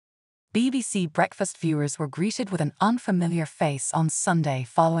BBC Breakfast viewers were greeted with an unfamiliar face on Sunday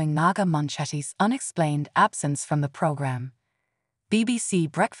following Naga Munchetty's unexplained absence from the programme.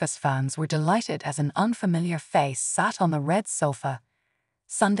 BBC Breakfast fans were delighted as an unfamiliar face sat on the red sofa.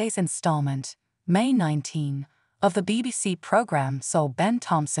 Sunday's instalment, May 19, of the BBC programme saw Ben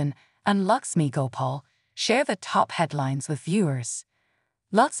Thompson and Lakshmi Gopal share the top headlines with viewers.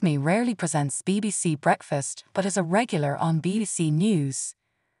 Lakshmi rarely presents BBC Breakfast but is a regular on BBC News.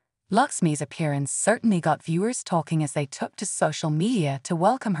 Lakshmi's appearance certainly got viewers talking as they took to social media to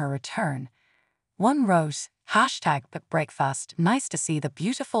welcome her return. One wrote, #BreakFast, nice to see the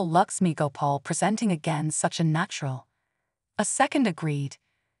beautiful Lakshmi Gopal presenting again, such a natural. A second agreed,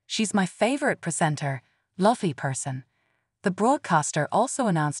 she's my favourite presenter, lovely person. The broadcaster also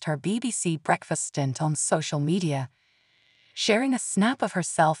announced her BBC Breakfast stint on social media, sharing a snap of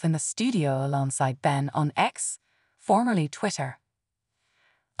herself in the studio alongside Ben on X, formerly Twitter.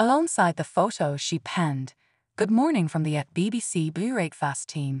 Alongside the photo she penned, "Good morning from the BBC Breakfast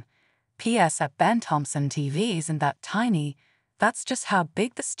team. PS at Ben Thompson TV isn't that tiny, that's just how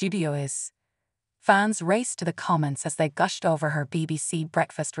big the studio is." Fans raced to the comments as they gushed over her BBC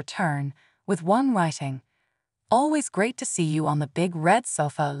Breakfast return, with one writing, "Always great to see you on the big red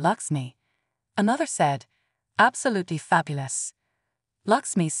sofa, Lakshmi." Another said, "Absolutely fabulous."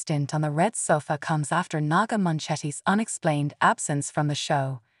 Lakshmi's stint on the red sofa comes after Naga Munchetty's unexplained absence from the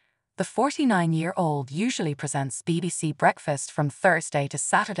show. The 49-year-old usually presents BBC Breakfast from Thursday to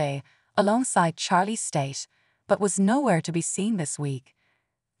Saturday alongside Charlie State, but was nowhere to be seen this week.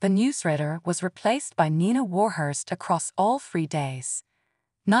 The newsreader was replaced by Nina Warhurst across all 3 days.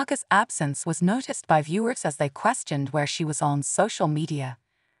 Naga's absence was noticed by viewers as they questioned where she was on social media.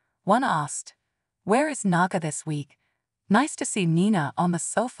 One asked, "Where is Naga this week? Nice to see Nina on the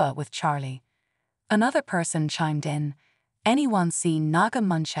sofa with Charlie." Another person chimed in, "Anyone seen Naga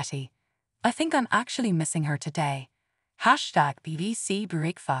Munchetty? I think I'm actually missing her today. #BBC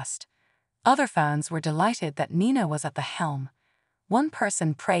Breakfast." Other fans were delighted that Nina was at the helm. One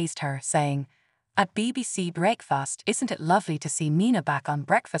person praised her, saying, "At BBC Breakfast, isn't it lovely to see Nina back on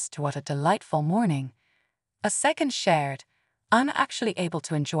breakfast? What a delightful morning." A second shared, "I'm actually able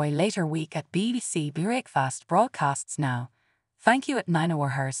to enjoy later week at BBC Breakfast broadcasts now. Thank you at Nina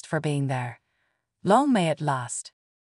Warhurst for being there. Long may it last."